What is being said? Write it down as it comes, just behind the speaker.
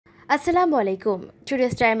আসসালামু আলাইকুম।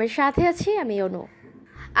 টুডেস টাইমের সাথে আছি আমি অনু।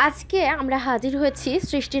 আজকে আমরা হাজির হয়েছি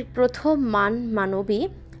সৃষ্টির প্রথম মানবী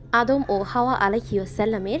আদম ও হাওয়া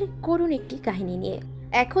আলাইহিওয়াসাল্লামের করুণ একটি কাহিনী নিয়ে।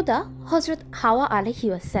 একদা হজরত হাওয়া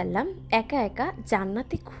আলাইহিওয়াসাল্লাম একা একা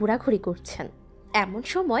জান্নাতে ঘোরাঘুরি করছেন। এমন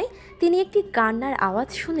সময় তিনি একটি কান্নার আওয়াজ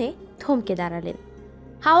শুনে থমকে দাঁড়ালেন।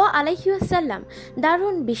 হাওয়া আলাইহিওয়াসাল্লাম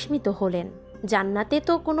দারুণ বিস্মিত হলেন। জান্নাতে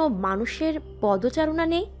তো কোনো মানুষের পদচারণা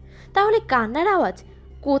নেই, তাহলে কান্নার আওয়াজ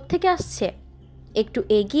কোত্থেকে আসছে? একটু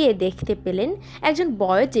এগিয়ে দেখতে পেলেন একজন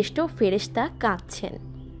বয়োজ্যেষ্ঠ ফেরেশতা কাঁদছেন।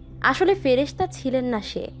 আসলে ফেরেশতা ছিলেন না,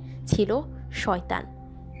 সে ছিল শয়তান।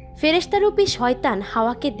 ফেরেশতারূপী শয়তান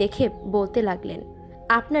হাওয়াকে দেখে বলতে লাগলেন,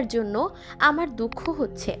 আপনার জন্য আমার দুঃখ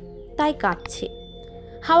হচ্ছে, তাই কাঁদছি।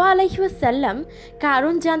 হাওয়া আলাইহিওয়াসাল্লাম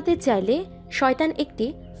কারণ জানতে চাইলে শয়তান একটি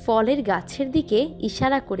ফলের গাছের দিকে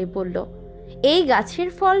ইশারা করে বলল, এই গাছের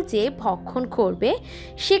ফল যে ভক্ষণ করবে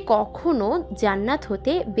সে কখনো জান্নাত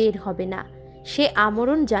হতে বের হবে না, সে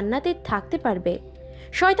আমরণ জান্নাতে থাকতে পারবে।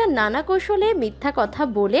 শয়তান নানা কৌশলে মিথ্যা কথা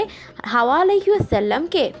বলে হাওয়া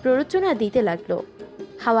আলাইহিওয়াসাল্লামকে প্ররোচনা দিতে লাগলো।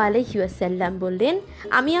 হাওয়া আলাইহিওয়াসাল্লাম বললেন,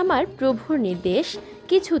 আমি আমার প্রভুর নির্দেশ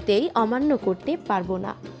কিছুতেই অমান্য করতে পারবো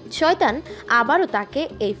না। শয়তান আবারও তাকে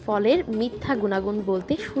এই ফলের মিথ্যা গুণাগুণ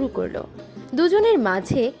বলতে শুরু করলো। দুজনের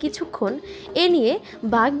মাঝে কিছুক্ষণ এ নিয়ে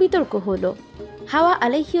বাক বিতর্ক হলো। হাওয়া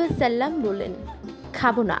আলাইহিওয়াসাল্লাম বললেন,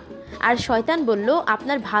 খাবো না। আর শয়তান বলল,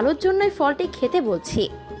 আপনার ভালোর জন্যই ফলটি খেতে বলছি।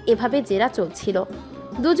 এভাবে জেরা চলছিল।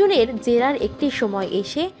 দুজনের জেরার একটি সময়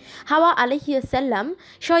এসে হাওয়া আলাইহিওয়াসাল্লাম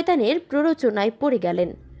শয়তানের প্ররোচনায় পড়ে গেলেন।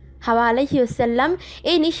 হাওয়া আলাইহিওয়াসাল্লাম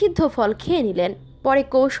এই নিষিদ্ধ ফল খেয়ে নিলেন। পরে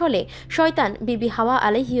কৌশলে শয়তান বিবি হাওয়া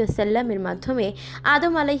আলাইহিওয়াসাল্লামের মাধ্যমে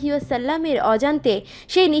আদম আলাইহিওয়াসাল্লামের অজান্তে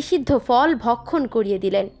সেই নিষিদ্ধ ফল ভক্ষণ করিয়ে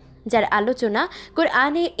দিলেন, যার আলোচনা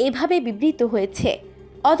কোরআনে এভাবে বিবৃত হয়েছে।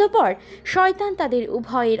 অতঃপর শয়তান তাদের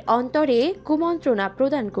উভয়ের অন্তরে কুমন্ত্রণা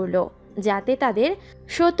প্রদান করল, যাতে তাদের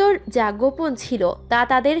সতর যা গোপন ছিল তা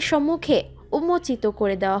তাদের সম্মুখে উন্মোচিত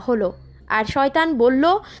করে দেওয়া হলো। আর শয়তান বলল,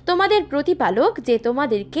 তোমাদের প্রতিপালক যে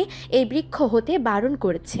তোমাদেরকে এই বৃক্ষ হতে বারণ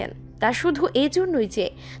করেছেন তা শুধু এজন্যই যে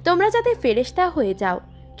তোমরা যাতে ফেরেশতা হয়ে যাও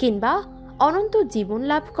কিংবা অনন্ত জীবন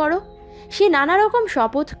লাভ করো। সে নানা রকম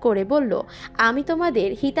শপথ করে বলল, আমি তোমাদের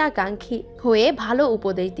হিতাকাঙ্ক্ষী হয়ে ভালো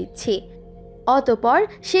উপদেশ দিচ্ছি। অতঃপর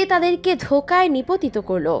সে তাদেরকে ধোঁকায় নিপতিত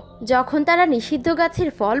করল। যখন তারা নিষিদ্ধ গাছের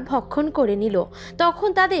ফল ভক্ষণ করে নিল, তখন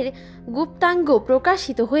তাদের গুপ্তাঙ্গ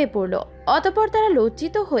প্রকাশিত হয়ে পড়ল। অতঃপর তারা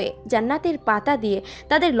লজ্জিত হয়ে জান্নাতের পাতা দিয়ে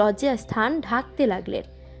তাদের লজ্জা স্থান ঢাকতে লাগলেন।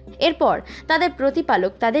 এরপর তাদের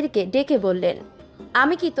প্রতিপালক তাদেরকে ডেকে বললেন,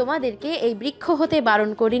 আমি কি তোমাদেরকে এই বৃক্ষ হতে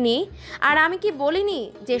বারণ করিনি? আর আমি কি বলিনি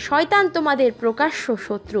যে শয়তান তোমাদের প্রকাশ্য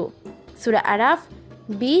শত্রু? সূরা আরাফ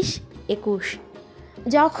 20-21।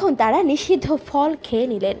 যখন তারা নিষিদ্ধ ফল খেয়ে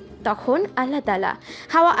নিলেন, তখন আল্লাহ তাআলা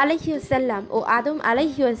হাওয়া আলাইহিওয়াসাল্লাম ও আদম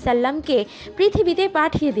আলাইহিওয়াসাল্লামকে পৃথিবীতে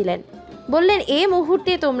পাঠিয়ে দিলেন। বললেন, এ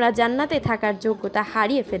মুহূর্তে তোমরা জান্নাতে থাকার যোগ্যতা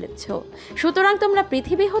হারিয়ে ফেলেছ, সুতরাং তোমরা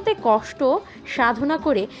পৃথিবী হতে কষ্ট সাধনা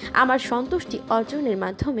করে আমার সন্তুষ্টি অর্জনের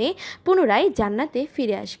মাধ্যমে পুনরায় জান্নাতে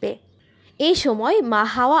ফিরে আসবে। এই সময় মা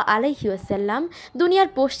হাওয়া আলাইহিওয়াসাল্লাম দুনিয়ার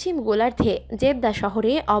পশ্চিম গোলার্ধে জেদ্দা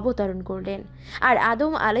শহরে অবতরণ করলেন, আর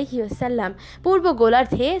আদম আলাইহিওয়াসাল্লাম পূর্ব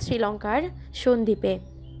গোলার্ধে শ্রীলঙ্কার সন্দ্বীপে।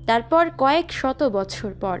 তারপর কয়েক শত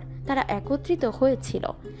বছর পর তারা একত্রিত হয়েছিল।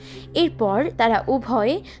 এরপর তারা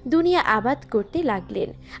উভয়ে দুনিয়া আবাদ করতে লাগলেন।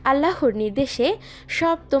 আল্লাহর নির্দেশে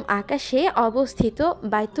সপ্তম আকাশে অবস্থিত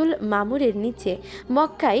বাইতুল মামুরের নিচে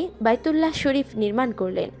মক্কায় বাইতুল্লাহ শরীফ নির্মাণ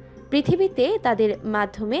করলেন। পৃথিবীতে তাদের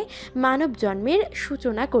মাধ্যমে মানব জন্মের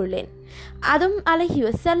সূচনা করলেন। আদম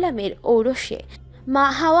আলাইহিওয়াসাল্লামের ঔরসে মা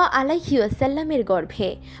হাওয়া আলাইহিওয়াসাল্লামের গর্ভে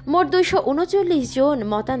মোট 239 জন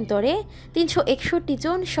মতান্তরে 361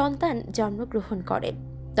 জন সন্তান জন্মগ্রহণ করেন।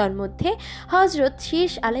 তন্মধ্যে হজরত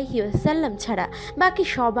শীষ আলাইহিওয়াসাল্লাম ছাড়া বাকি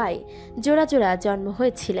সবাই জোড়া জোড়া জন্ম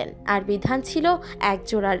হয়েছিলেন। আর বিধান ছিল এক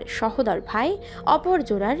জোড়ার সহোদর ভাই অপর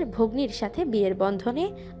জোড়ার ভগ্নীর সাথে বিয়ের বন্ধনে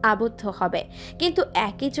আবদ্ধ হবে, কিন্তু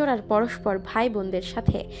একই জোড়ার পরস্পর ভাই বোনদের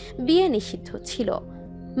সাথে বিয়ে নিষিদ্ধ ছিল।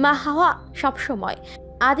 মা হাওয়া সবসময়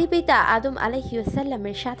আদি পিতা আদম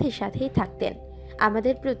আলাইহিওয়াসাল্লামের সাথে সাথেই থাকতেন।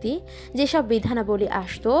 আমাদের প্রতি যেসব বিধানাবলী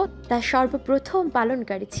আসতো তা সর্বপ্রথম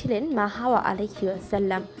পালনকারী ছিলেন মা হাওয়া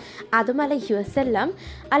আলাইহিওয়াসাল্লাম। আদম আলাইহিওয়াসাল্লাম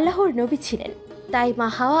আল্লাহর নবী ছিলেন, তাই মা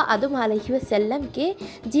হাওয়া আদম আলাইহিওয়াসাল্লামকে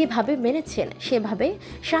যেভাবে মেনেছেন সেভাবে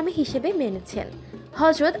স্বামী হিসেবে মেনেছেন।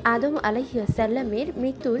 হজরত আদম আলাইহিওয়াসাল্লামের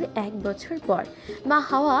মৃত্যুর 1 বছর পর মা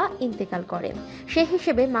হাওয়া ইন্তেকাল করেন। সে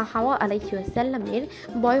হিসেবে মা হাওয়া আলাইহিওয়াসাল্লামের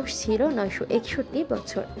বয়স ছিল 961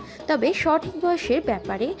 বছর। তবে সঠিক বয়সের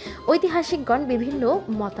ব্যাপারে ঐতিহাসিকগণ বিভিন্ন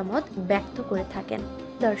মতামত ব্যক্ত করে থাকেন।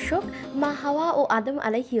 দর্শক, মা হাওয়া ও আদম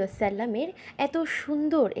আলাইহিসসালামের এত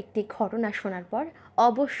সুন্দর একটি ঘটনা শোনার পর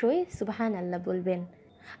অবশ্যই সুবহানাল্লাহ বলবেন।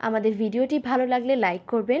 আমাদের ভিডিওটি ভালো লাগলে লাইক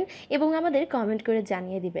করবেন এবং আমাদের কমেন্ট করে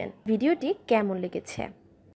জানিয়ে দিবেন ভিডিওটি কেমন লেগেছে।